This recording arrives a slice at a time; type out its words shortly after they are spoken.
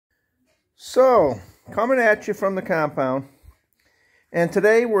So, coming at you from the compound, and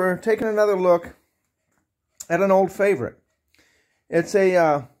today we're taking another look at an old favorite. It's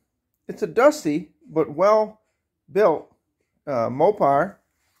a dusty but well built Mopar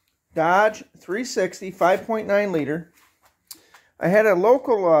Dodge 360 5.9 liter. I had a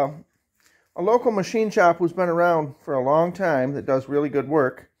local machine shop who's been around for a long time that does really good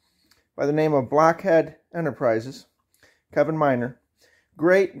work by the name of Blockhead Enterprises, Kevin Miner.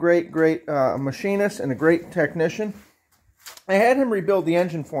 Great machinist and a great technician. I had him rebuild the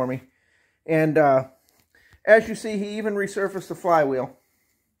engine for me, and as you see, he even resurfaced the flywheel.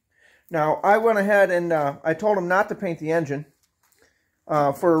 Now, I went ahead and I told him not to paint the engine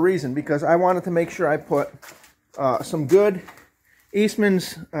for a reason, because I wanted to make sure I put some good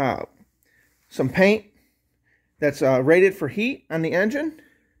Eastman's, some paint that's rated for heat on the engine.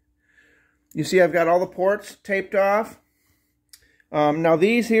 You see I've got all the ports taped off. Now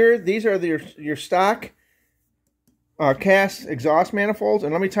these are your stock cast exhaust manifolds,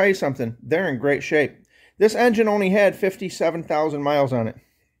 and let me tell you something, they're in great shape. This engine only had 57,000 miles on it.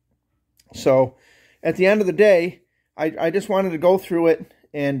 So at the end of the day, I just wanted to go through it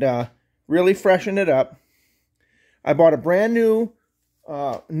and really freshen it up. I bought a brand new,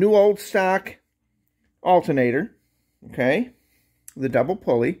 new old stock alternator, okay, the double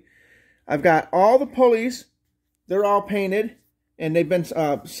pulley. I've got all the pulleys, they're all painted, and they've been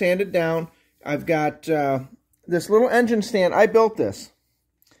sanded down. I've got this little engine stand. I built this.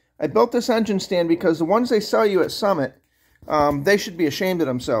 I built this engine stand because the ones they sell you at Summit, they should be ashamed of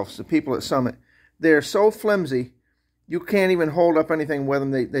themselves, the people at Summit. They're so flimsy, you can't even hold up anything with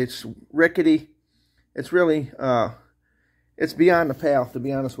them. They're rickety. It's really, it's beyond the pale, to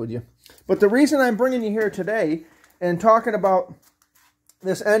be honest with you. But the reason I'm bringing you here today and talking about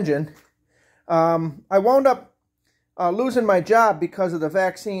this engine, I wound up losing my job because of the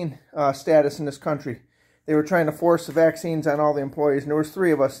vaccine status in this country. They were trying to force the vaccines on all the employees, and there was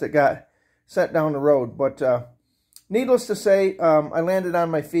 3 of us that got sent down the road. But needless to say, I landed on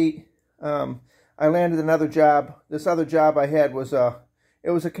my feet. I landed another job. This other job I had was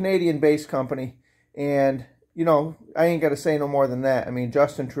it was a Canadian-based company, and you know, I ain't got to say no more than that. I mean,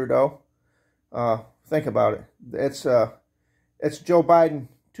 Justin Trudeau. Think about it. It's Joe Biden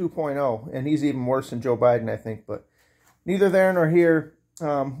 2.0, and he's even worse than Joe Biden, I think. But neither there nor here.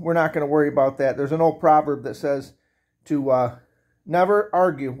 We're not going to worry about that. There's an old proverb that says to never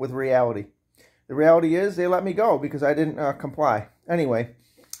argue with reality. The reality is they let me go because I didn't comply. Anyway,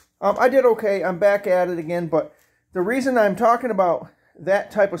 I did okay. I'm back at it again. But the reason I'm talking about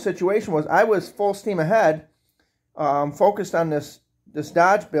that type of situation was I was full steam ahead, focused on this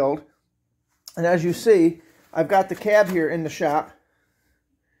Dodge build. And as you see, I've got the cab here in the shop.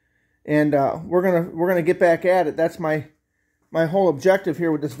 And we're gonna get back at it. That's my whole objective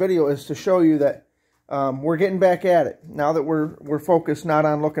here with this video, is to show you that we're getting back at it. Now that we're focused not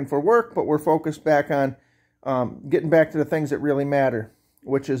on looking for work, but we're focused back on getting back to the things that really matter,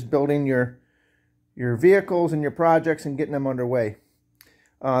 which is building your vehicles and your projects and getting them underway.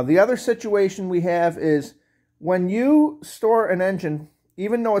 The other situation we have is when you store an engine,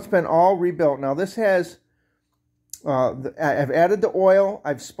 even though it's been all rebuilt. Now this has, I've added the oil,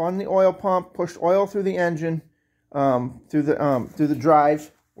 I've spun the oil pump, pushed oil through the engine, through the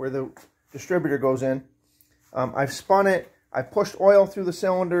drive where the distributor goes in. I've spun it, I've pushed oil through the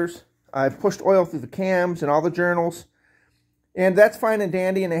cylinders, I've pushed oil through the cams and all the journals, and that's fine and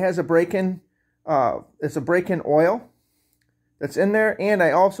dandy, and it has a break-in, it's a break-in oil that's in there, and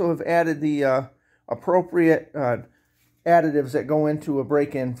I also have added the appropriate additives that go into a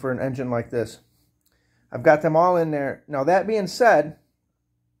break-in for an engine like this. I've got them all in there. Now, that being said,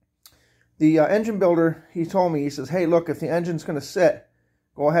 the engine builder, he told me, he says, hey, look, if the engine's going to sit,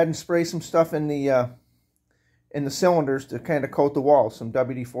 go ahead and spray some stuff in the cylinders to kind of coat the walls, some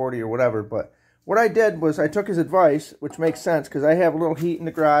WD-40 or whatever. But what I did was I took his advice, which makes sense because I have a little heat in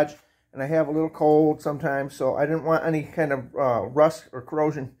the garage and I have a little cold sometimes, so I didn't want any kind of rust or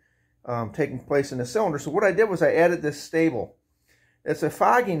corrosion taking place in the cylinder. So what I did was I added this Sta-Bil. It's a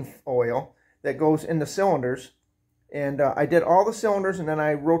fogging oil that goes in the cylinders, and I did all the cylinders, and then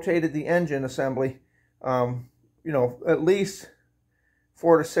I rotated the engine assembly, you know, at least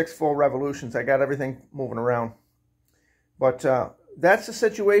 4 to 6 full revolutions. I got everything moving around. But that's the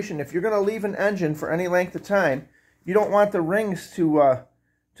situation. If you're going to leave an engine for any length of time, you don't want the rings to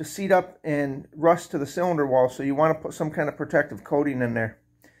seat up and rust to the cylinder wall, so you want to put some kind of protective coating in there.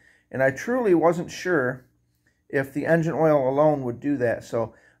 And I truly wasn't sure if the engine oil alone would do that,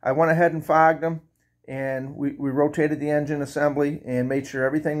 so I went ahead and fogged them, and we rotated the engine assembly and made sure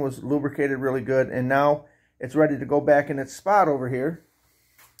everything was lubricated really good, and now it's ready to go back in its spot over here.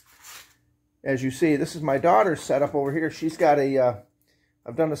 as you see, this is my daughter's setup over here. She's got a,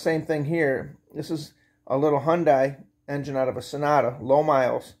 I've done the same thing here. This is a little Hyundai engine out of a Sonata, low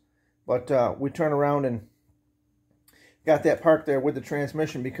miles. But we turn around and got that parked there with the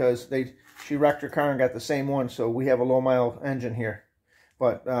transmission because she wrecked her car and got the same one. So we have a low mile engine here.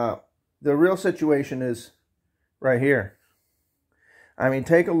 But the real situation is right here. I mean,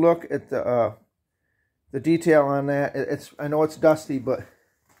 take a look at the detail on that. I know it's dusty, but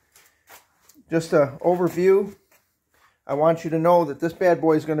just an overview. I want you to know that this bad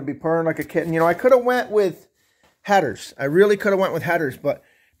boy is going to be purring like a kitten. You know, I could have went with headers. I really could have went with headers, but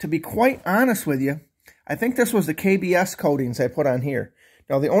to be quite honest with you, I think this was the KBS coatings I put on here.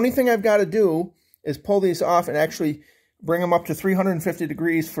 Now, the only thing I've got to do is pull these off and actually bring them up to 350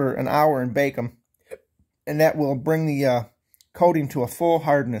 degrees for an hour and bake them. And that will bring the coating to a full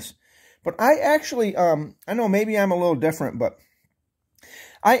hardness. But I actually, I know maybe I'm a little different, but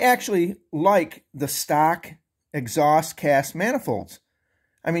I actually like the stock exhaust cast manifolds.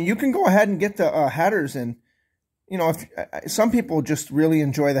 I mean, you can go ahead and get the headers, and you know, if some people just really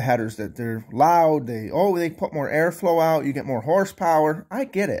enjoy the headers, that they're loud, they put more airflow out, you get more horsepower. I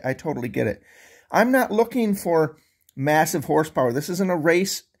get it. I totally get it. I'm not looking for massive horsepower. This isn't a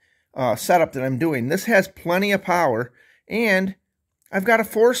race setup that I'm doing. This has plenty of power, and I've got a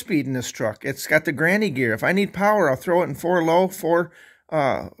 4-speed in this truck. It's got the granny gear. If I need power, I'll throw it in 4-low,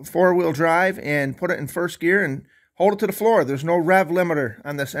 four-wheel drive, and put it in first gear and hold it to the floor. There's no rev limiter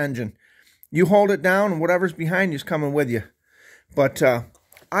on this engine. You hold it down, and whatever's behind you is coming with you. But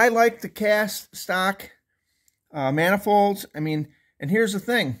I like the cast stock manifolds. I mean, and here's the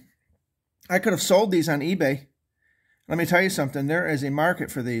thing. I could have sold these on eBay. Let me tell you something. There is a market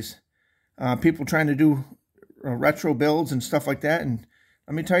for these. People trying to do retro builds and stuff like that. And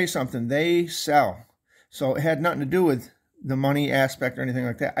let me tell you something. They sell. So it had nothing to do with the money aspect or anything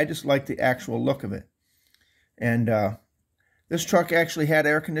like that. I just like the actual look of it. And this truck actually had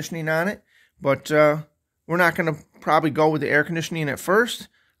air conditioning on it. But we're not going to probably go with the air conditioning at first.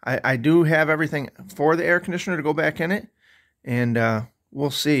 I do have everything for the air conditioner to go back in it. And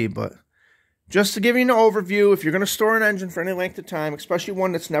we'll see. But just to give you an overview, if you're going to store an engine for any length of time, especially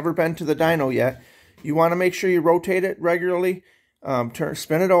one that's never been to the dyno yet, you want to make sure you rotate it regularly,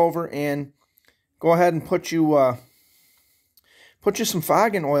 spin it over, and go ahead and put you some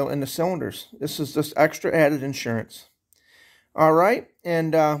fogging oil in the cylinders. This is just extra added insurance. All right,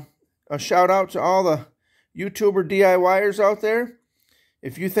 and a shout out to all the YouTuber DIYers out there.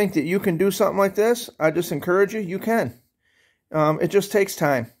 If you think that you can do something like this, I just encourage you, you can. It just takes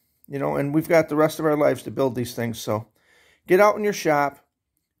time, you know, and we've got the rest of our lives to build these things. So get out in your shop,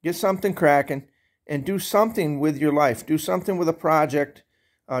 get something cracking, and do something with your life. Do something with a project.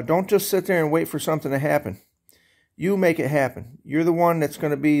 Don't just sit there and wait for something to happen. You make it happen. You're the one that's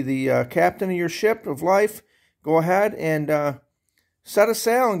going to be the captain of your ship of life. Go ahead and set a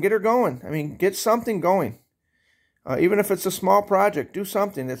sail and get her going. I mean, get something going. Even if it's a small project, do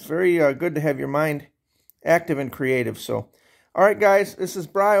something. It's very good to have your mind active and creative. So, all right, guys, this is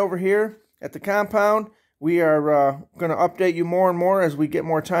Bry over here at the compound. We are going to update you more and more as we get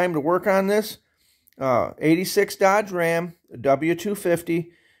more time to work on this. 86 Dodge Ram, W250.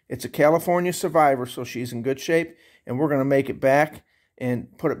 It's a California Survivor, so she's in good shape. And we're going to make it back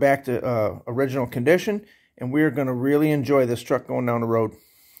and put it back to original condition. And we're going to really enjoy this truck going down the road.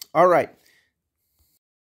 All right.